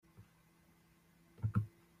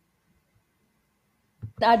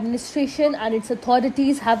The administration and its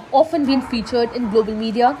authorities have often been featured in global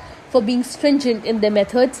media for being stringent in their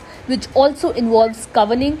methods, which also involves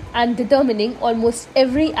governing and determining almost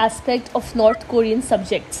every aspect of North Korean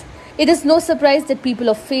subjects. It is no surprise that people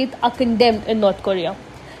of faith are condemned in North Korea.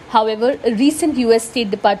 However, a recent US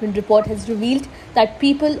State Department report has revealed that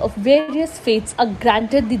people of various faiths are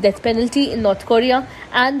granted the death penalty in North Korea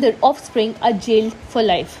and their offspring are jailed for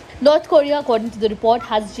life. North Korea, according to the report,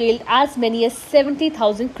 has jailed as many as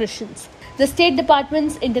 70,000 Christians. The State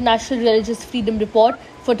Department's International Religious Freedom Report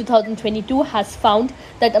for 2022 has found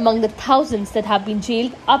that among the thousands that have been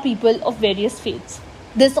jailed are people of various faiths.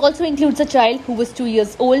 This also includes a child who was 2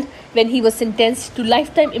 years old when he was sentenced to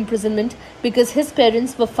lifetime imprisonment because his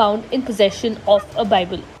parents were found in possession of a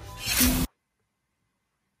Bible.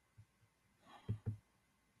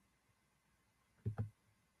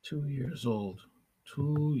 2 years old.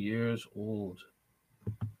 2 years old.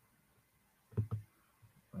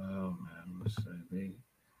 Oh man,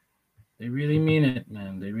 they really mean it,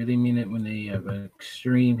 man. They really mean it when they have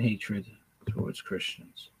extreme hatred towards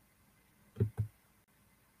Christians.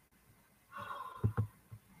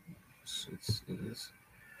 It is.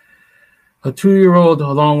 A 2-year-old,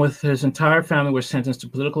 along with his entire family, were sentenced to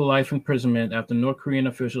political life imprisonment after North Korean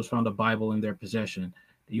officials found a Bible in their possession.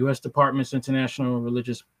 The U.S. Department's International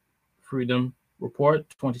Religious Freedom Report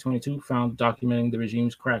 2022 found documenting the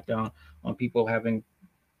regime's crackdown on people having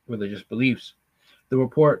religious beliefs. The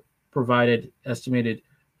report provided estimated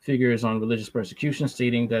figures on religious persecution,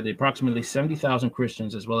 stating that approximately 70,000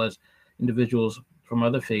 Christians, as well as individuals from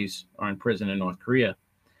other faiths, are in prison in North Korea.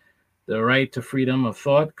 The right to freedom of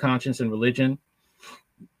thought, conscience, and religion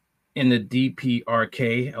in the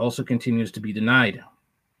DPRK also continues to be denied.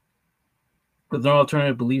 With no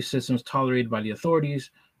alternative belief systems tolerated by the authorities,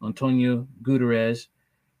 Antonio Guterres,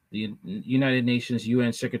 the United Nations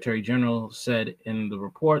UN Secretary General, said in the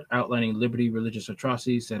report outlining liberty religious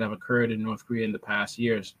atrocities that have occurred in North Korea in the past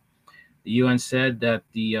years. The UN said that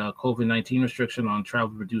the COVID-19 restriction on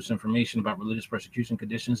travel reduced information about religious persecution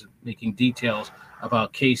conditions, making details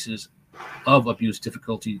about cases of abuse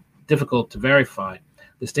difficult to verify.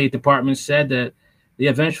 The State Department said that they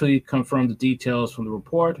eventually confirmed the details from the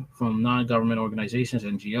report from non-government organizations,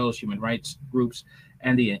 NGOs, human rights groups,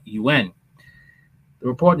 and the UN. The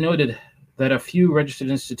report noted that a few registered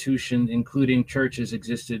institutions, including churches,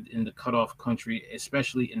 existed in the cut-off country,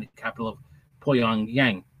 especially in the capital of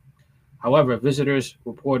Pyongyang. However, visitors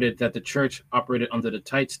reported that the church operated under the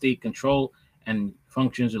tight state control and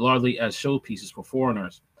functions largely as showpieces for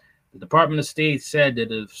foreigners. The Department of State said that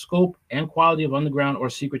the scope and quality of underground or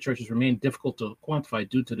secret churches remain difficult to quantify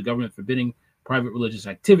due to the government forbidding private religious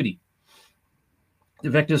activity.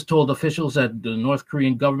 Defectors told officials that the North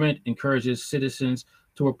Korean government encourages citizens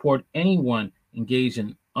to report anyone engaged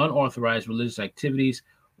in unauthorized religious activities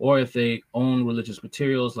or if they own religious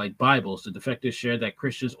materials like Bibles. The defectors shared that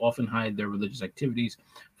Christians often hide their religious activities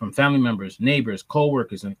from family members, neighbors,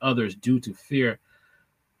 co-workers, and others due to fear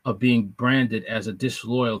of being branded as a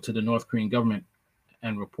disloyal to the North Korean government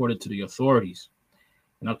and reported to the authorities.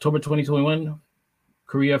 In October 2021,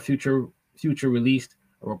 Korea Future released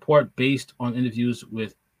a report based on interviews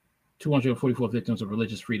with 244 victims of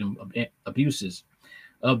religious freedom abuses.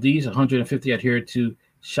 Of these, 150 adhered to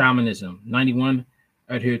shamanism, 91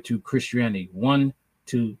 adhered to Christianity, 1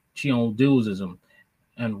 to Cheondeism,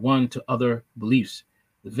 and 1 to other beliefs.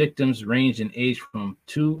 The victims ranged in age from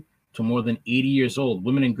 2 to more than 80 years old.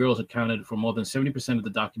 Women and girls accounted for more than 70% of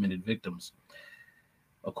the documented victims.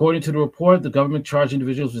 According to the report, the government charged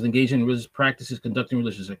individuals with engaging in religious practices, conducting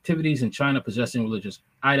religious activities in China, possessing religious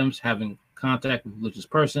items, having contact with religious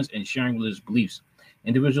persons, and sharing religious beliefs.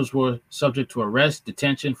 Individuals were subject to arrest,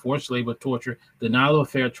 detention, forced labor, torture, denial of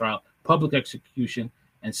a fair trial, public execution,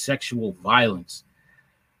 and sexual violence.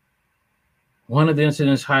 One of the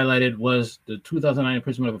incidents highlighted was the 2009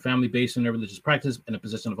 imprisonment of a family based on their religious practice and the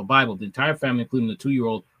possession of a Bible. The entire family, including the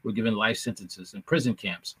 2-year-old, were given life sentences in prison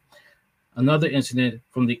camps. Another incident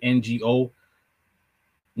from the NGO,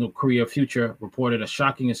 North Korea Future, reported a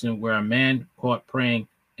shocking incident where a man caught praying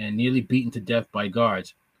and nearly beaten to death by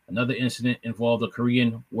guards. Another incident involved a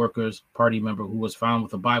Korean Workers' Party member who was found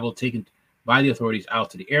with a Bible taken by the authorities out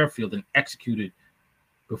to the airfield and executed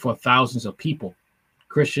before thousands of people.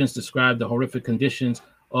 Christians described the horrific conditions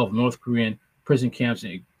of North Korean prison camps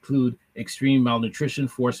and include extreme malnutrition,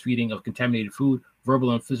 forced feeding of contaminated food,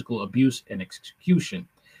 verbal and physical abuse, and execution.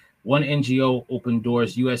 One NGO, Open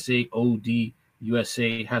Doors USA, OD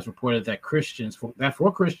USA, has reported that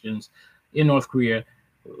for Christians in North Korea,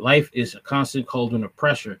 life is a constant cauldron of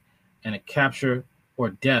pressure, and a capture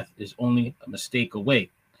or death is only a mistake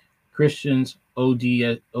away. Christians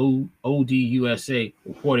ODUSA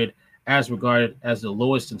reported as regarded as the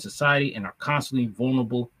lowest in society and are constantly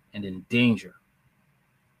vulnerable and in danger.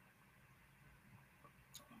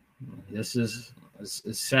 This is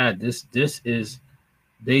it's sad. This is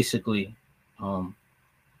basically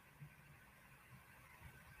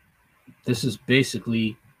this is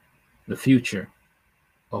basically the future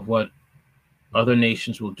of what other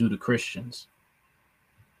nations will do to Christians.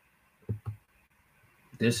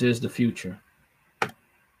 This is the future. A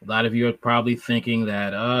lot of you are probably thinking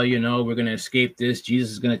that, we're going to escape this.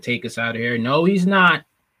 Jesus is going to take us out of here. No, he's not.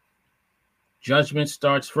 Judgment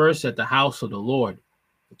starts first at the house of the Lord.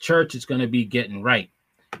 The church is going to be getting right.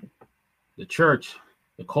 The church,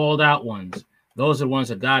 the called out ones, those are the ones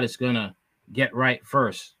that God is going to get right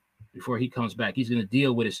first before he comes back. He's going to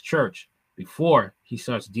deal with his church before he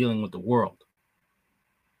starts dealing with the world.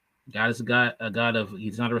 God is a God of,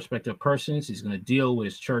 he's not a respecter of persons. He's going to deal with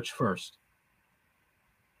his church first.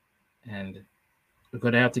 And we're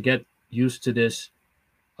going to have to get used to this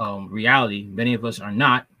reality. Many of us are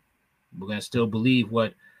not. We're going to still believe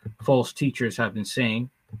what false teachers have been saying,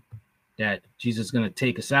 that Jesus is going to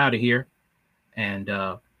take us out of here and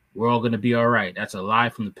we're all going to be all right. That's a lie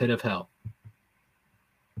from the pit of hell.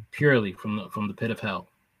 Purely from the pit of hell.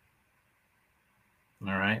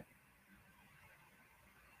 All right.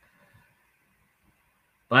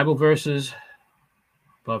 Bible verses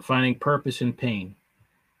about finding purpose in pain,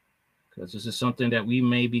 because this is something that we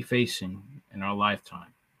may be facing in our lifetime.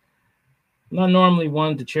 I'm not normally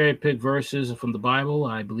one to cherry pick verses from the Bible.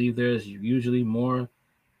 I believe there's usually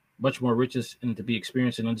much more riches and to be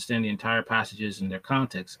experienced and understand the entire passages in their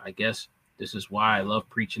context. I guess this is why I love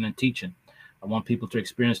preaching and teaching. I want people to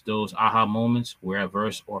experience those aha moments where a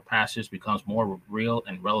verse or passage becomes more real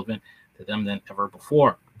and relevant to them than ever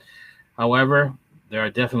before. However, there are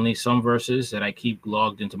definitely some verses that I keep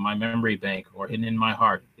logged into my memory bank or hidden in my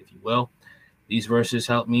heart, if you will. These verses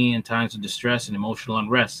help me in times of distress and emotional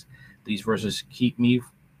unrest. These verses keep me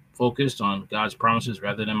focused on God's promises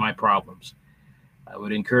rather than my problems. I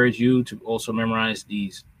would encourage you to also memorize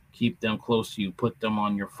these. Keep them close to you. Put them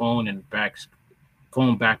on your phone and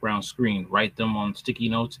phone background screen. Write them on sticky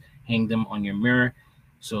notes. Hang them on your mirror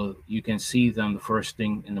so you can see them the first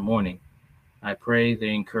thing in the morning. I pray they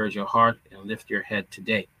encourage your heart and lift your head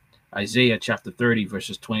today. Isaiah chapter 30,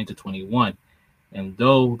 verses 20 to 21. And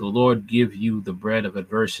though the Lord give you the bread of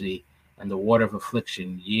adversity and the water of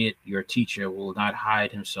affliction, yet your teacher will not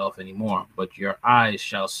hide himself anymore, but your eyes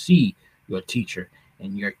shall see your teacher,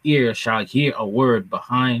 and your ear shall hear a word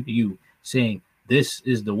behind you, saying, this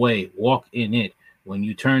is the way, walk in it, when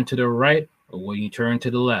you turn to the right or when you turn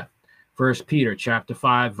to the left. 1 Peter chapter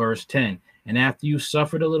 5, verse 10. And after you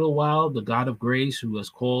suffered a little while, the God of grace, who has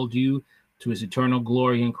called you to his eternal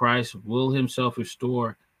glory in Christ, will himself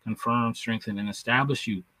restore, confirm, strengthen, and establish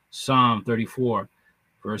you. Psalm 34,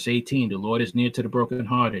 verse 18. The Lord is near to the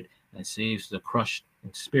brokenhearted and saves the crushed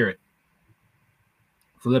in spirit.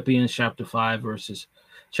 Philippians chapter 4,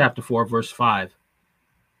 verse 5.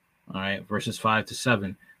 All right, verses 5 to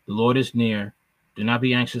 7. The Lord is near. Do not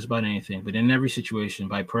be anxious about anything, but in every situation,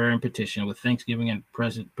 by prayer and petition, with thanksgiving and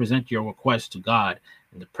present your requests to God,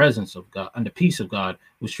 in the presence of God, and the peace of God,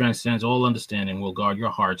 which transcends all understanding, will guard your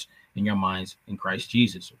hearts and your minds in Christ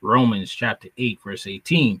Jesus. Romans chapter 8, verse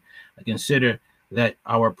 18. I consider that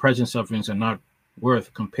our present sufferings are not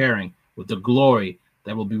worth comparing with the glory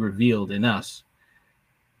that will be revealed in us.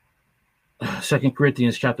 2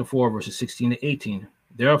 Corinthians chapter 4, verses 16 to 18.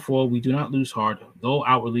 Therefore, we do not lose heart, though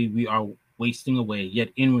outwardly we are wasting away, yet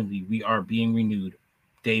inwardly we are being renewed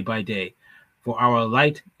day by day. For our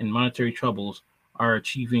light and monetary troubles are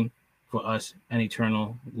achieving for us an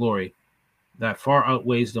eternal glory that far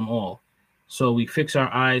outweighs them all. So we fix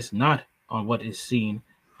our eyes not on what is seen,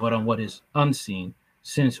 but on what is unseen,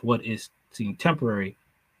 since what is seen temporary,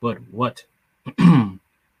 but what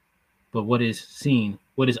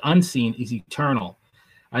is unseen is eternal.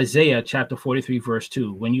 Isaiah chapter 43, verse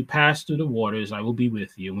 2. When you pass through the waters, I will be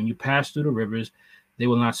with you. When you pass through the rivers, they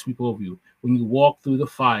will not sweep over you. When you walk through the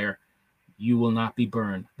fire, you will not be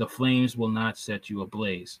burned. The flames will not set you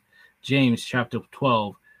ablaze. James chapter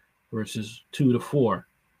 12, verses 2 to 4.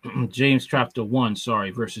 James chapter 1,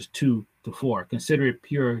 verses 2 to 4. Consider it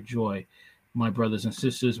pure joy, my brothers and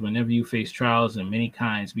sisters, whenever you face trials of many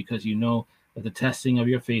kinds, because you know that the testing of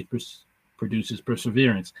your faith produces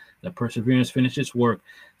perseverance. That perseverance finishes work,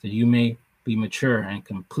 that you may be mature and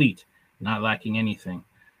complete, not lacking anything.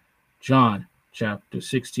 John chapter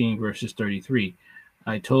 16, verses 33.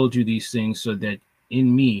 I told you these things so that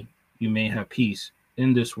in me you may have peace.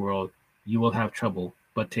 In this world you will have trouble,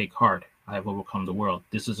 but take heart. I have overcome the world.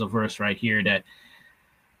 This is a verse right here that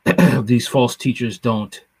these false teachers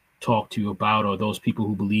don't talk to you about, or those people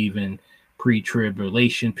who believe in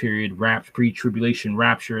pre-tribulation period, pre-tribulation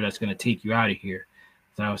rapture that's going to take you out of here.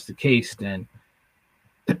 If that was the case, then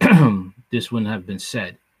this wouldn't have been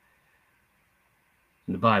said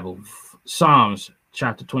in the Bible. Psalms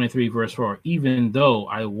chapter 23, verse 4, even though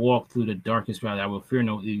I walk through the darkest valley, I will fear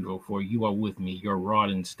no evil, for you are with me, your rod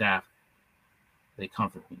and staff, they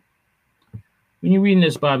comfort me. When you read in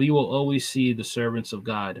this Bible, you will always see the servants of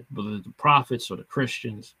God, whether the prophets or the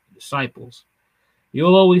Christians, the disciples.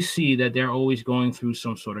 You'll always see that they're always going through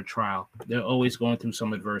some sort of trial. They're always going through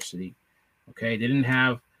some adversity. Okay, they didn't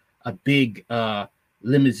have a big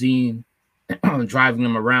limousine driving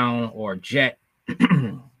them around, or jet.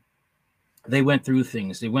 They went through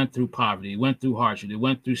things. They went through poverty. They went through hardship. They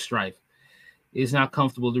went through strife. It's not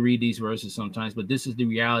comfortable to read these verses sometimes, but this is the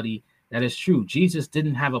reality that is true. Jesus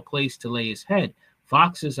didn't have a place to lay his head.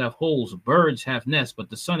 Foxes have holes, birds have nests, but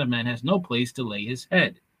the Son of Man has no place to lay his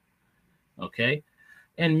head. Okay?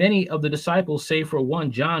 And many of the disciples, save for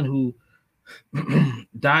one, John, who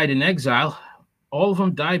died in exile, all of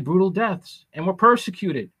them died brutal deaths and were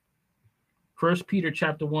persecuted. 1 Peter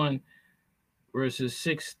chapter 1, verses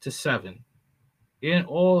 6 to 7. I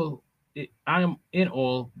am in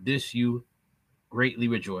all this you greatly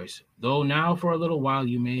rejoice, though now for a little while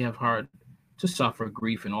you may have hard to suffer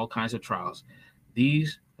grief and all kinds of trials.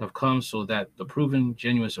 These have come so that the proven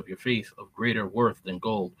genuineness of your faith, of greater worth than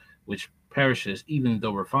gold, which perishes even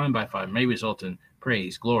though refined by fire, may result in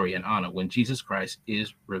praise, glory, and honor when Jesus Christ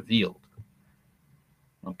is revealed.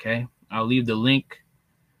 Okay, I'll leave the link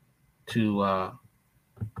to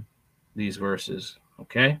these verses.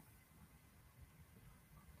 Okay.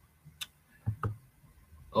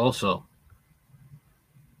 Also,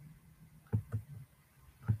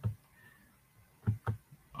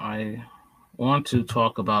 I want to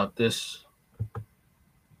talk about this.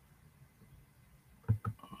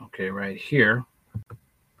 Okay, right here,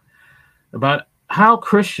 about how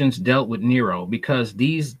Christians dealt with Nero, because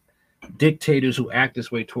these dictators who act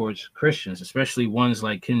this way towards Christians, especially ones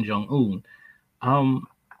like Kim Jong-un,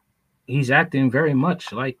 he's acting very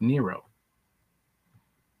much like Nero.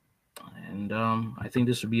 And I think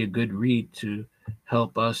this would be a good read to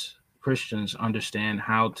help us Christians understand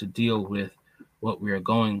how to deal with what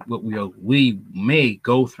we may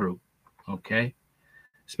go through. Okay,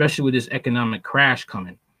 especially with this economic crash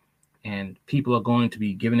coming, and people are going to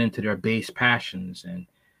be given into their base passions and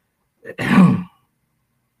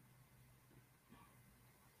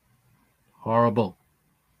horrible.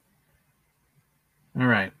 All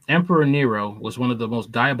right. Emperor Nero was one of the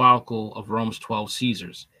most diabolical of Rome's 12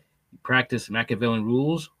 Caesars. He practiced Machiavellian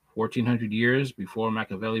rules 1,400 years before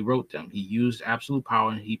Machiavelli wrote them. He used absolute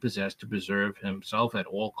power he possessed to preserve himself at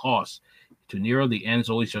all costs. To Nero, the ends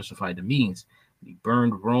always justified the means. He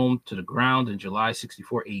burned Rome to the ground in July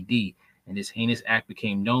 64 AD, and his heinous act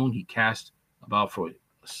became known. He cast about for a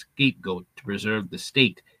scapegoat to preserve the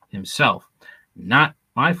state himself. Not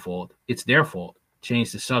my fault, it's their fault.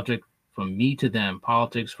 Changed the subject from me to them,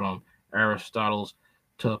 politics from Aristotle's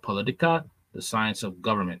to Politica, the science of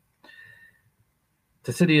government.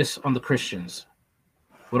 Tacitus on the Christians.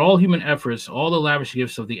 With all human efforts, all the lavish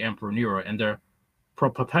gifts of the Emperor Nero and their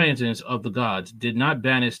propagandins of the gods did not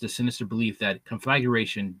banish the sinister belief that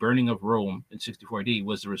conflagration, burning of Rome in 64 AD,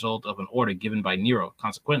 was the result of an order given by Nero.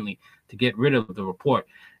 Consequently, to get rid of the report,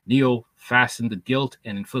 Nero fastened the guilt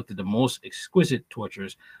and inflicted the most exquisite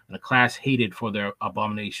tortures on a class hated for their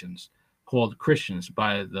abominations, called Christians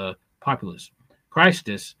by the populace.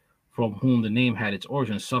 Christus, from whom the name had its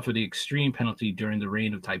origin, suffered the extreme penalty during the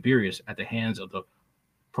reign of Tiberius at the hands of the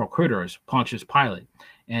procurators Pontius Pilate,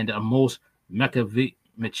 and a most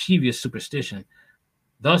mischievous superstition,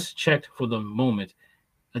 thus checked for the moment,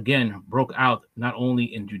 again broke out not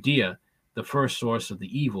only in Judea, the first source of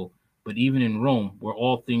the evil, but even in Rome, where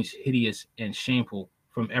all things hideous and shameful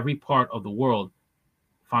from every part of the world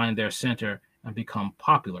find their center and become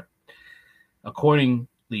popular.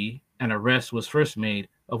 Accordingly, an arrest was first made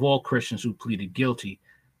of all Christians who pleaded guilty.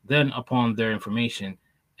 Then, upon their information,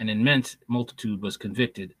 an immense multitude was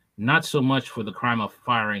convicted, not so much for the crime of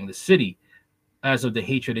firing the city, as of the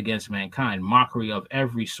hatred against mankind. Mockery of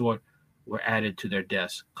every sort were added to their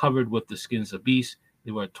deaths. Covered with the skins of beasts,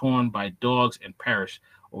 they were torn by dogs and perished,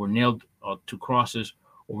 or were nailed to crosses,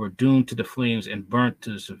 or were doomed to the flames and burnt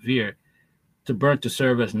to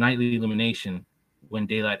serve as nightly illumination when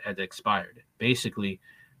daylight had expired. Basically,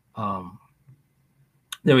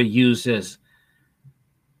 they were used as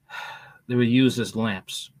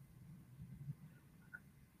lamps.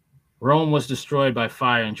 Rome was destroyed by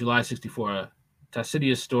fire in July 64.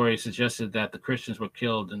 Tacitus' story suggested that the Christians were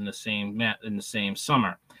killed in the same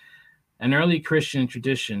summer. An early Christian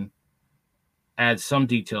tradition adds some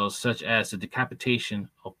details, such as the decapitation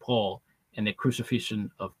of Paul and the crucifixion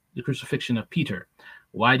of Peter.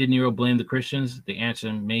 Why did Nero blame the Christians? The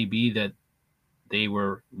answer may be that they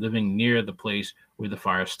were living near the place where the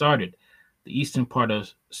fire started, the eastern part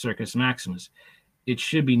of Circus Maximus. It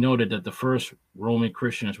should be noted that the first Roman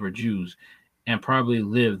Christians were Jews and probably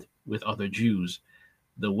lived with other Jews.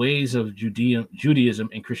 The ways of Judaism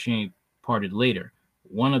and Christianity parted later.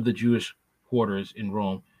 One of the Jewish quarters in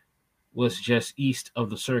Rome was just east of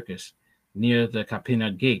the Circus, near the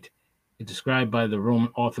Capena Gate. It's described by the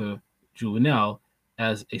Roman author Juvenal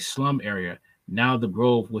as a slum area. Now the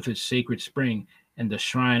grove with its sacred spring and the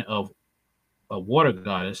shrine of a water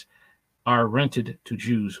goddess are rented to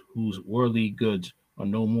Jews whose worldly goods are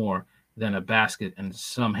no more than a basket and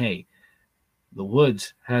some hay. The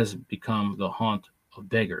woods has become the haunt of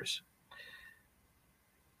beggars.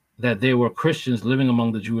 That there were Christians living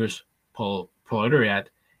among the Jewish proletariat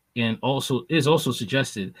and is also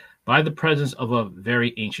suggested by the presence of a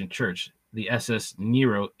very ancient church, the SS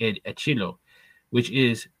Nero ed Ecilo, which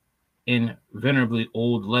is in venerably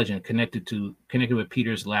old legend connected with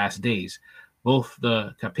Peter's last days. Both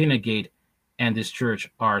the Capena Gate and this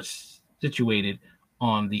church are situated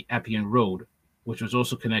on the Appian Road, which was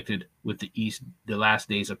also connected with the last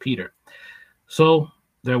days of Peter. So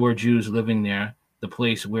there were Jews living there, the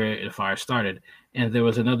place where the fire started, and there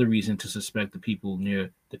was another reason to suspect the people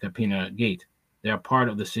near the Capena Gate. Their part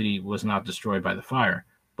of the city was not destroyed by the fire,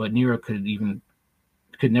 but Nero could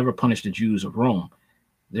never punish the Jews of Rome.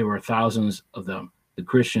 There were thousands of them. The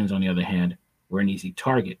Christians, on the other hand, were an easy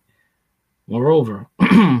target. Moreover,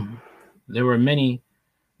 there may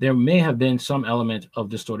have been some element of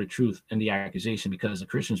distorted truth in the accusation, because the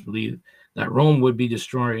Christians believed that Rome would be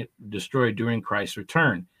destroyed during Christ's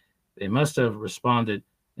return. They must have responded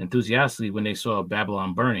enthusiastically when they saw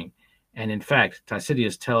Babylon burning. And in fact,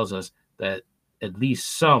 Tacitus tells us that at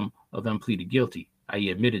least some of them pleaded guilty, i.e.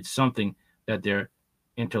 admitted something that their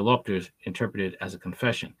interlocutors interpreted as a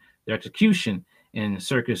confession. Their execution in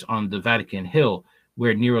Circus on the Vatican Hill,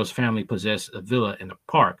 where Nero's family possessed a villa in a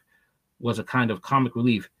park, was a kind of comic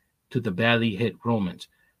relief to the badly hit Romans.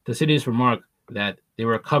 Tacitus remarked that they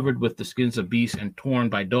were covered with the skins of beasts and torn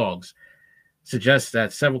by dogs, suggests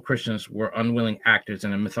that several Christians were unwilling actors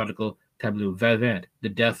in a methodical tableau vivant, the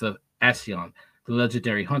death of Actaeon, the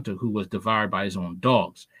legendary hunter who was devoured by his own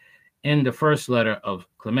dogs. In the first letter of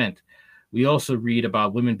Clement, we also read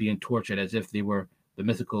about women being tortured as if they were the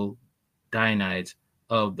mythical Dianides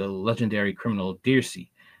of the legendary criminal Dirce.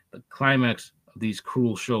 The climax of these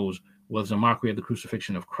cruel shows was a mockery of the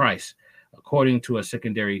crucifixion of Christ. According to a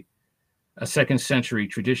second century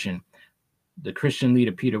tradition, the Christian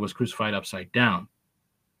leader Peter was crucified upside down.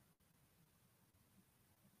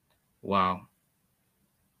 Wow.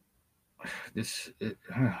 This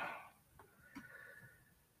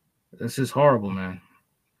is horrible, man.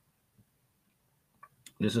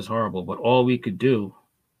 This is horrible. But all we could do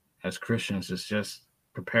as Christians is just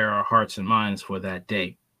prepare our hearts and minds for that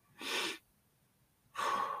day.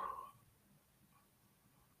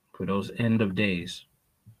 For those end of days,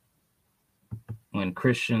 when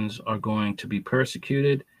Christians are going to be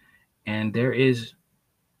persecuted, and there is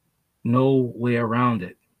no way around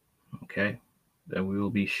it, okay? That we will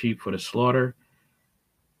be sheep for the slaughter,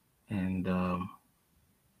 and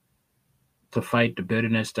to fight the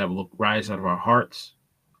bitterness that will rise out of our hearts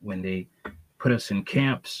when they put us in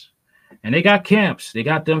camps. And they got camps. They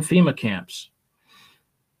got them FEMA camps,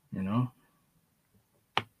 you know?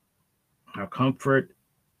 Our comfort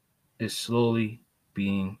is slowly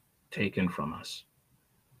being taken from us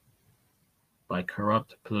by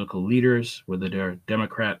corrupt political leaders, whether they're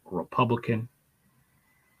Democrat or Republican.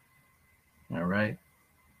 All right.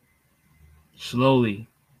 Slowly,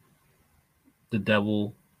 the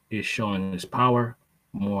devil is showing his power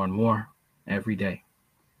more and more every day.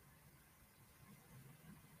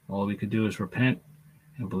 All we could do is repent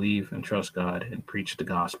and believe and trust God and preach the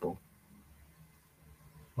gospel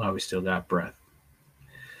while we still got breath.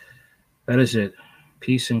 That is it.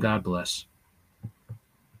 Peace and God bless.